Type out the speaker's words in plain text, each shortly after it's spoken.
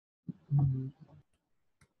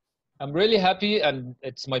I'm really happy, and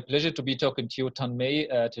it's my pleasure to be talking to you,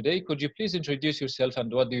 Tanmay, today. Could you please introduce yourself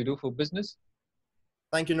and what do you do for business?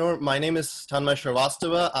 Thank you, Nour. My name is Tanmay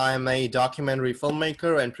Srivastava. I'm a documentary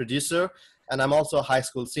filmmaker and producer, and I'm also a high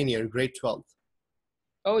school senior, grade 12.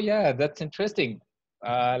 Oh, yeah, that's interesting.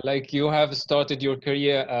 Like you have started your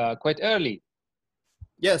career quite early.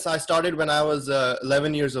 Yes, I started when I was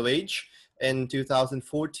 11 years of age in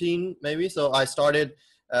 2014, maybe. So I started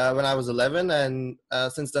when I was 11, and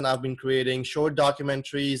since then I've been creating short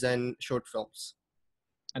documentaries and short films.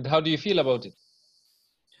 And how do you feel about it?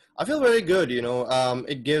 I feel very good.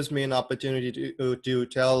 It gives me an opportunity to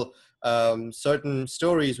tell certain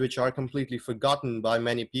stories which are completely forgotten by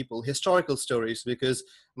many people, historical stories, because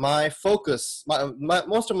my focus,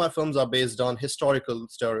 most of my films are based on historical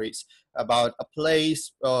stories about a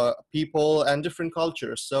place, people, and different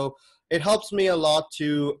cultures. So it helps me a lot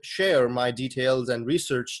to share my details and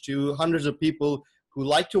research to hundreds of people who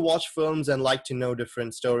like to watch films and like to know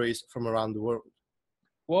different stories from around the world.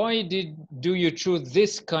 Why do you choose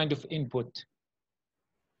this kind of input?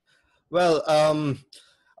 Well, I'll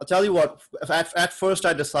tell you what, at first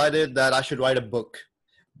I decided that I should write a book.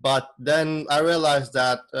 But then I realized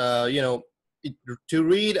that, to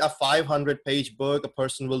read a 500-page book, a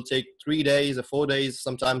person will take 3 days or 4 days,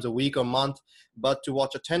 sometimes a week or month. But to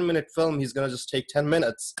watch a 10-minute film, he's going to just take 10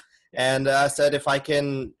 minutes. And I said, if I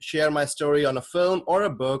can share my story on a film or a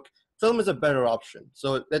book, film is a better option.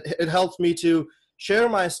 So it helps me to share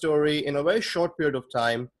my story in a very short period of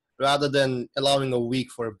time rather than allowing a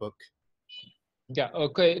week for a book. Yeah,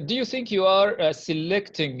 okay. Do you think you are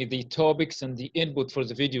selecting the topics and the input for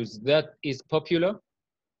the videos that is popular?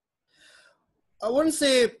 I wouldn't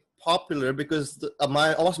say popular because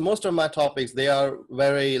most of my topics, they are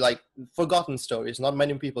very forgotten stories. Not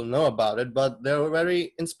many people know about it, but they're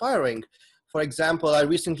very inspiring. For example, I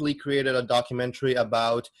recently created a documentary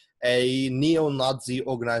about a neo-Nazi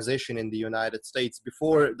organization in the United States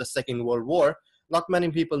before the Second World War. Not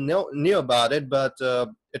many people knew about it, but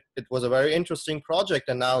it was a very interesting project,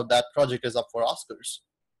 and now that project is up for Oscars.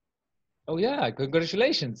 Oh yeah,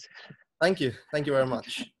 congratulations. Thank you. Thank you very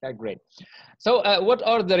much. Yeah, great. So what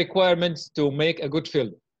are the requirements to make a good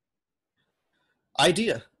film?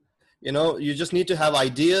 Idea. You just need to have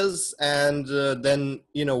ideas, and then,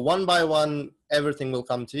 one by one, everything will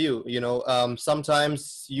come to you.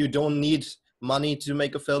 Sometimes you don't need money to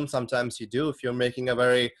make a film. Sometimes you do if you're making a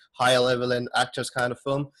very high level and actors kind of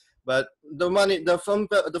film. But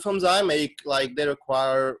the films I make, they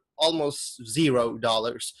require almost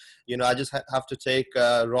 $0. I just have to take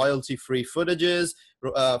royalty-free footages,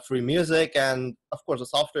 free music, and of course the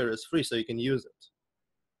software is free, so you can use it.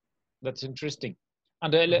 That's interesting.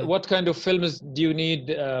 And what kind of films do you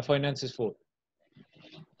need finances for?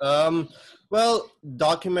 Well,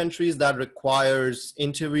 documentaries that requires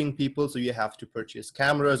interviewing people, so you have to purchase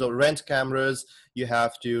cameras or rent cameras. You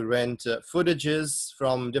have to rent footages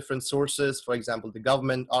from different sources, for example, the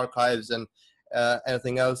government archives and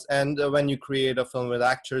anything else. And when you create a film with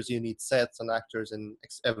actors, you need sets and actors and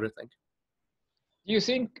everything. Do you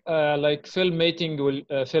think filmmaking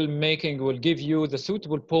will give you the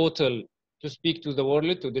suitable portal to speak to the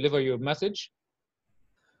world, to deliver your message?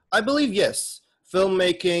 I believe yes. Through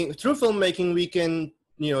filmmaking, we can,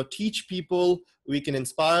 teach people, we can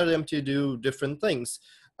inspire them to do different things.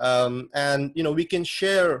 And, we can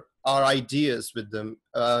share our ideas with them.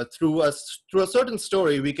 Through a certain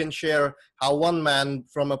story, we can share how one man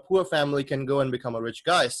from a poor family can go and become a rich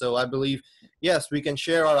guy. So I believe, yes, we can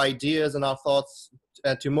share our ideas and our thoughts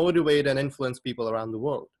to motivate and influence people around the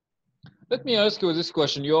world. Let me ask you this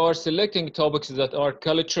question. You are selecting topics that are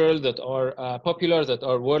cultural, that are popular, that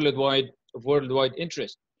are worldwide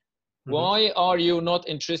interest. Mm-hmm. Why are you not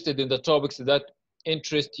interested in the topics that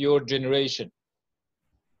interest your generation?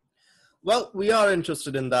 Well, we are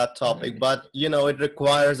interested in that topic, but it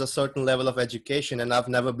requires a certain level of education, and I've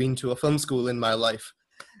never been to a film school in my life.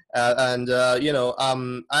 I'm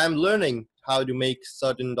learning how to make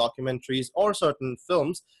certain documentaries or certain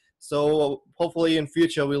films. So hopefully in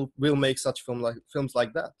future we'll make such films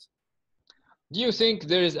like that. Do you think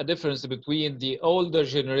there is a difference between the older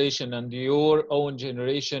generation and your own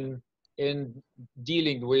generation in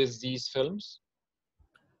dealing with these films?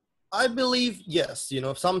 I believe yes.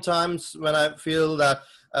 Sometimes when I feel that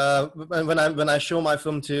when I show my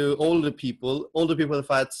film to older people,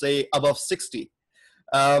 if I'd say above 60,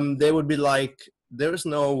 they would be like, there is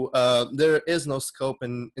no scope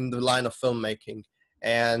in the line of filmmaking,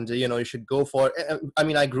 and you should go for. I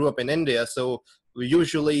mean, I grew up in India, so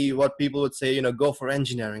usually what people would say, go for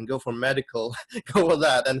engineering, go for medical, go for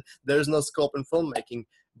that, and there's no scope in filmmaking.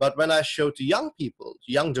 But when I show to young people,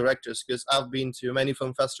 young directors, because I've been to many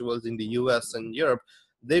film festivals in the US and Europe,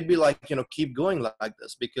 they'd be like, keep going like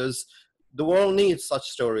this, because the world needs such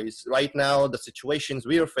stories. Right now, the situations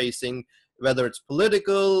we are facing, whether it's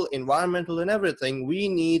political, environmental, and everything, we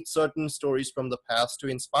need certain stories from the past to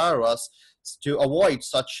inspire us to avoid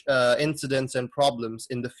such incidents and problems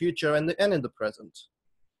in the future and in the present.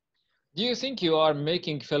 Do you think you are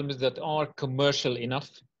making films that are commercial enough?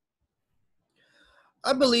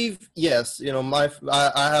 I believe yes. I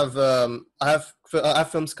have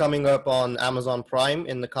films coming up on Amazon Prime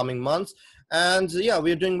in the coming months, and yeah,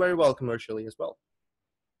 we're doing very well commercially as well.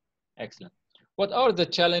 Excellent. What are the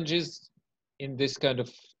challenges in this kind of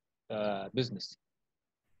business?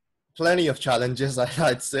 Plenty of challenges,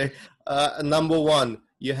 I'd say. Number one,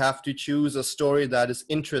 you have to choose a story that is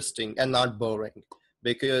interesting and not boring.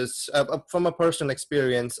 Because from a personal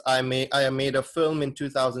experience, I made a film in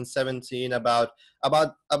 2017 about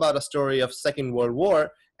a story of Second World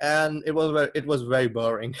War, and it was very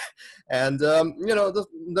boring. And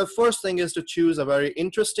the first thing is to choose a very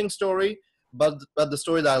interesting story, but the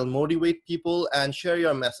story that will motivate people and share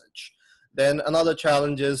your message. Then another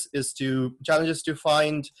is to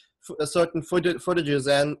find certain footages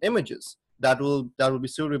and images that will be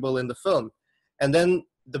suitable in the film. And then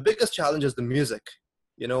the biggest challenge is the music.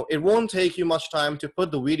 It won't take you much time to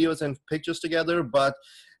put the videos and pictures together, but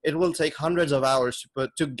it will take hundreds of hours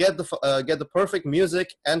to get the perfect music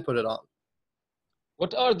and put it on.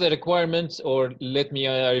 What are the requirements, or let me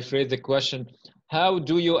rephrase the question, how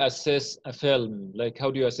do you assess a film? Like,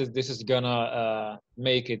 how do you assess this is gonna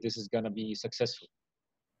make it, this is gonna be successful?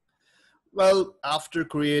 Well, after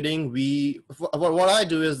creating, what I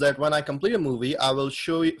do is that when I complete a movie, I will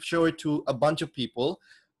show it to a bunch of people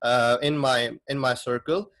in my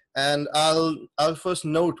circle, and I'll first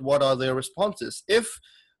note what are their responses. If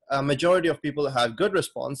a majority of people have good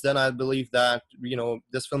response, then I believe that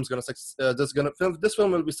this film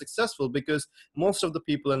will be successful, because most of the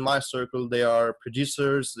people in my circle, they are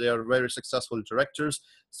producers, they are very successful directors.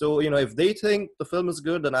 So if they think the film is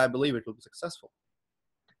good, then I believe it will be successful.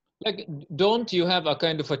 Like, don't you have a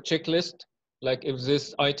kind of a checklist? Like, if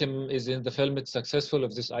this item is in the film, it's successful.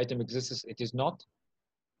 If this item exists, it is not.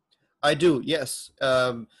 I do, yes.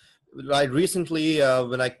 Right recently,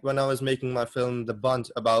 when I was making my film, The Bund,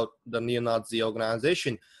 about the neo-Nazi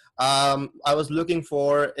organization, I was looking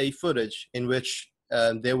for a footage in which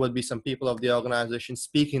there would be some people of the organization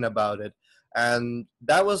speaking about it, and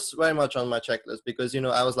that was very much on my checklist, because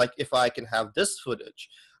I was like, if I can have this footage,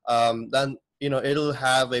 then it'll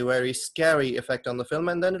have a very scary effect on the film,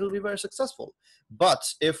 and then it'll be very successful. But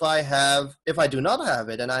if I do not have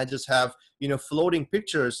it, and I just have floating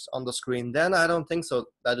pictures on the screen, then I don't think so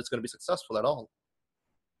that it's going to be successful at all.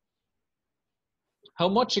 How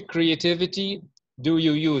much creativity do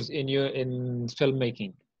you use in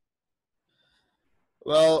filmmaking?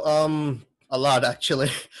 Well, a lot actually.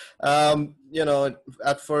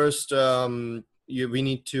 At first, we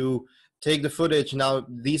need to take the footage. Now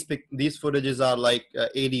these footages are like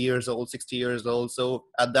 80 years old, 60 years old. So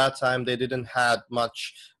at that time they didn't have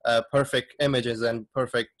much perfect images and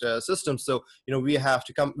perfect systems. So we have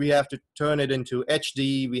to turn it into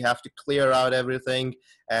HD. We have to clear out everything,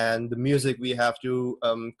 and the music we have to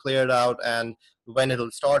clear it out, and when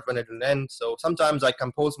it'll start, when it'll end. So sometimes I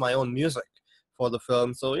compose my own music for the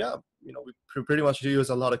film. So yeah, we pretty much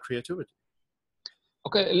use a lot of creativity.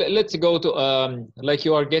 Okay, let's go to like,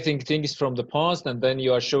 you are getting things from the past and then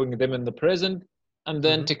you are showing them in the present, and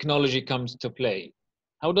then technology comes to play.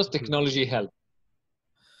 How does technology help?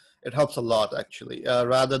 It helps a lot, actually.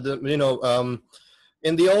 Rather than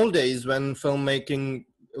in the old days, when filmmaking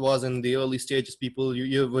was in the early stages, people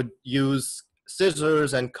you would use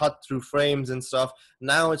scissors and cut through frames and stuff.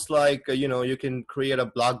 Now it's like you can create a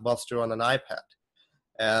blockbuster on an iPad.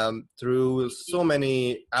 Through so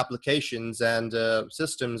many applications and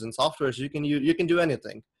systems and softwares, you can do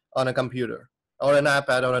anything on a computer or an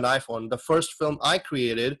iPad or an iPhone. The first film I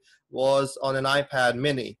created was on an iPad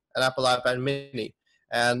mini, an Apple iPad mini.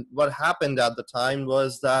 And what happened at the time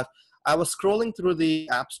was that I was scrolling through the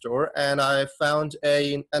App Store, and I found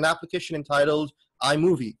an application entitled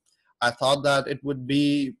iMovie. I thought that it would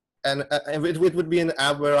be it would be an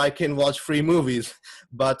app where I can watch free movies,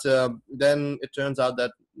 but then it turns out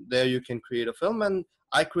that there you can create a film, and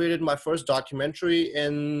I created my first documentary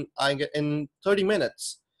in 30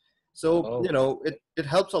 minutes. So it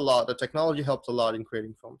helps a lot. The technology helps a lot in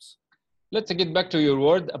creating films. Let's get back to your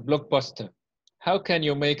word, a blockbuster. How can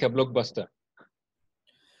you make a blockbuster?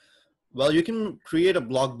 Well, you can create a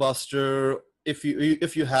blockbuster if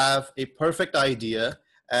you have a perfect idea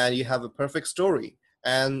and you have a perfect story.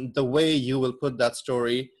 and the way you will put that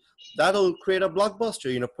story, that'll create a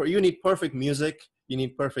blockbuster. You need perfect music, you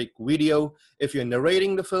need perfect video. If you're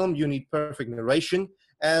narrating the film, you need perfect narration,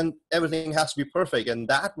 and everything has to be perfect, and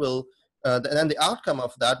that will then the outcome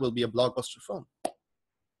of that will be a blockbuster film.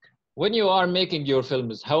 When you are making your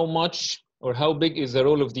films, how much or how big is the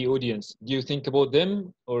role of the audience? Do you think about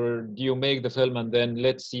them, or do you make the film and then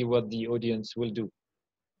let's see what the audience will do?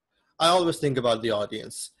 I always think about the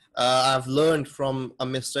audience. I've learned from a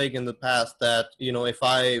mistake in the past that, if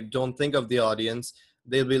I don't think of the audience,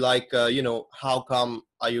 they'll be like, how come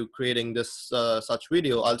are you creating this such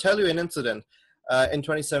video? I'll tell you an incident. In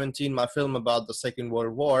 2017, my film about the Second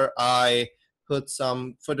World War, I put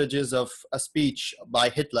some footages of a speech by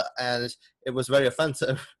Hitler, and it was very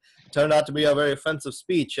offensive. Turned out to be a very offensive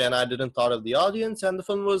speech, and I didn't thought of the audience, and the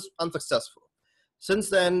film was unsuccessful. Since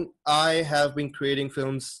then, I have been creating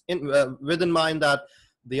films with in mind that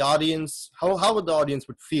the audience, how would the audience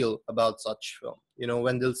would feel about such film?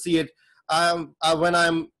 When they'll see it. When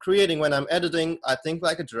I'm editing, I think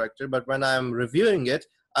like a director, but when I'm reviewing it,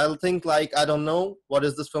 I'll think like, I don't know, what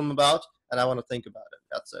is this film about? And I want to think about it.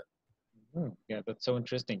 That's it. Yeah, that's so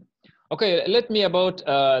interesting. Okay,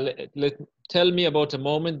 tell me about a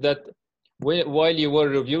moment that while you were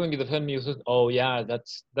reviewing the film, you said, "Oh yeah,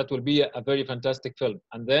 that will be a very fantastic film."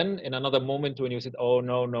 And then in another moment when you said, "Oh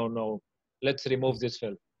no, no, no, let's remove this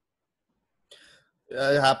film."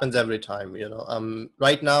 It happens every time.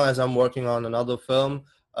 Right now, as I'm working on another film,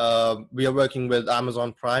 we are working with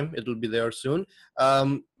Amazon Prime. It'll be there soon.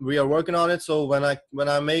 We are working on it. So when I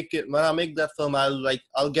make that film,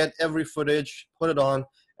 I'll get every footage, put it on,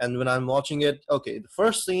 and when I'm watching it, okay, the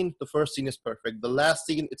first scene is perfect. The last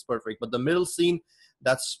scene, it's perfect, but the middle scene,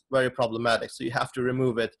 that's very problematic. So you have to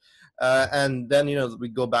remove it, and then we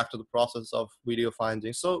go back to the process of video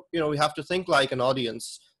finding. So we have to think like an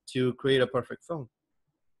audience to create a perfect film.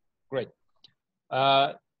 Great.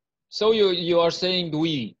 So you are saying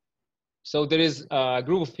we. So there is a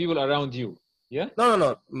group of people around you. Yeah?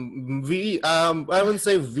 No. We, I wouldn't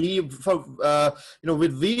say we.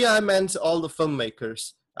 With we, I meant all the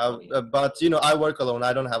filmmakers. But I work alone.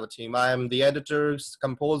 I don't have a team. I am the editor,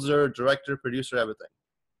 composer, director, producer, everything.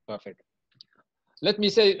 Perfect. Let me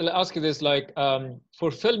ask you this: like, for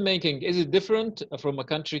filmmaking, is it different from a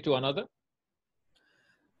country to another?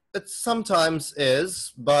 It sometimes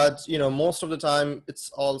is, but most of the time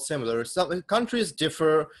it's all similar. Some countries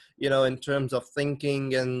differ, in terms of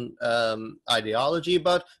thinking and ideology,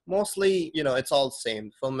 but mostly, it's all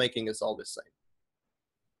same. Filmmaking is all the same.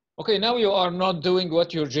 Okay, now you are not doing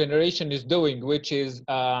what your generation is doing, which is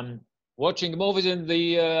watching movies in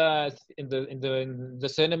the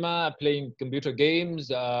cinema, playing computer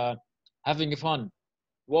games, having fun.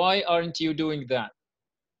 Why aren't you doing that?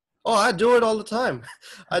 Oh, I do it all the time.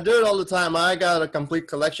 I do it all the time. I got a complete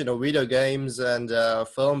collection of video games and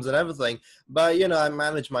films and everything. But I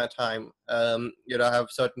manage my time. I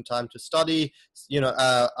have certain time to study.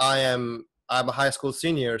 I'm a high school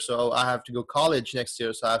senior, so I have to go college next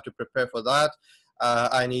year. So I have to prepare for that.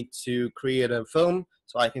 I need to create a film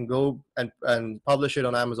so I can go and publish it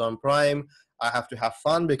on Amazon Prime. I have to have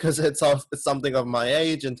fun because it's something of my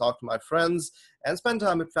age, and talk to my friends and spend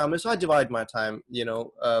time with family. So I divide my time,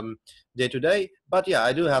 day to day. But yeah,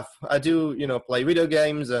 I do, play video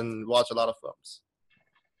games and watch a lot of films.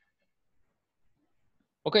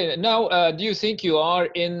 Okay, now, do you think you are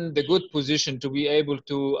in the good position to be able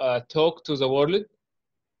to talk to the world?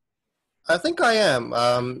 I think I am.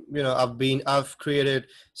 I've created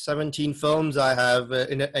 17 films. I have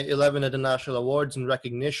 11 international awards and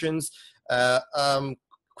recognitions.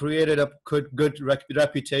 Created a good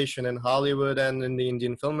reputation in Hollywood and in the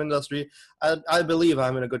Indian film industry. I believe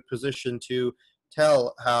I'm in a good position to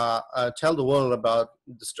tell the world about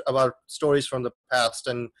stories from the past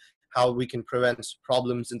and how we can prevent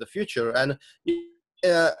problems in the future. And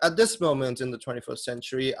at this moment in the 21st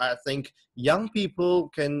century, I think young people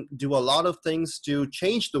can do a lot of things to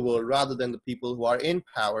change the world rather than the people who are in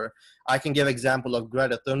power. I can give example of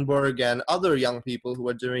Greta Thunberg and other young people who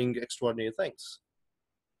are doing extraordinary things.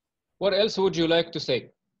 What else would you like to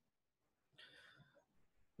say?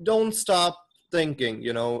 Don't stop thinking.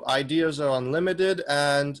 Ideas are unlimited,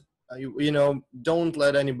 and don't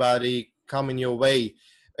let anybody come in your way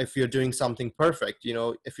if you're doing something perfect.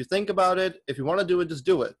 If you think about it, if you want to do it, just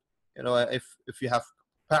do it. If you have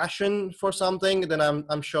passion for something, then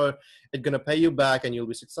I'm sure it's gonna pay you back and you'll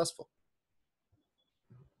be successful.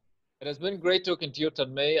 It has been great talking to you,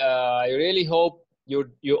 Tanmay. I really hope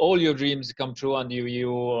all your dreams come true and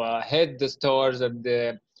you hit the stars and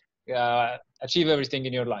achieve everything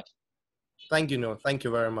in your life. Thank you, Nour. Thank you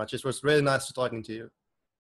very much. It was really nice talking to you.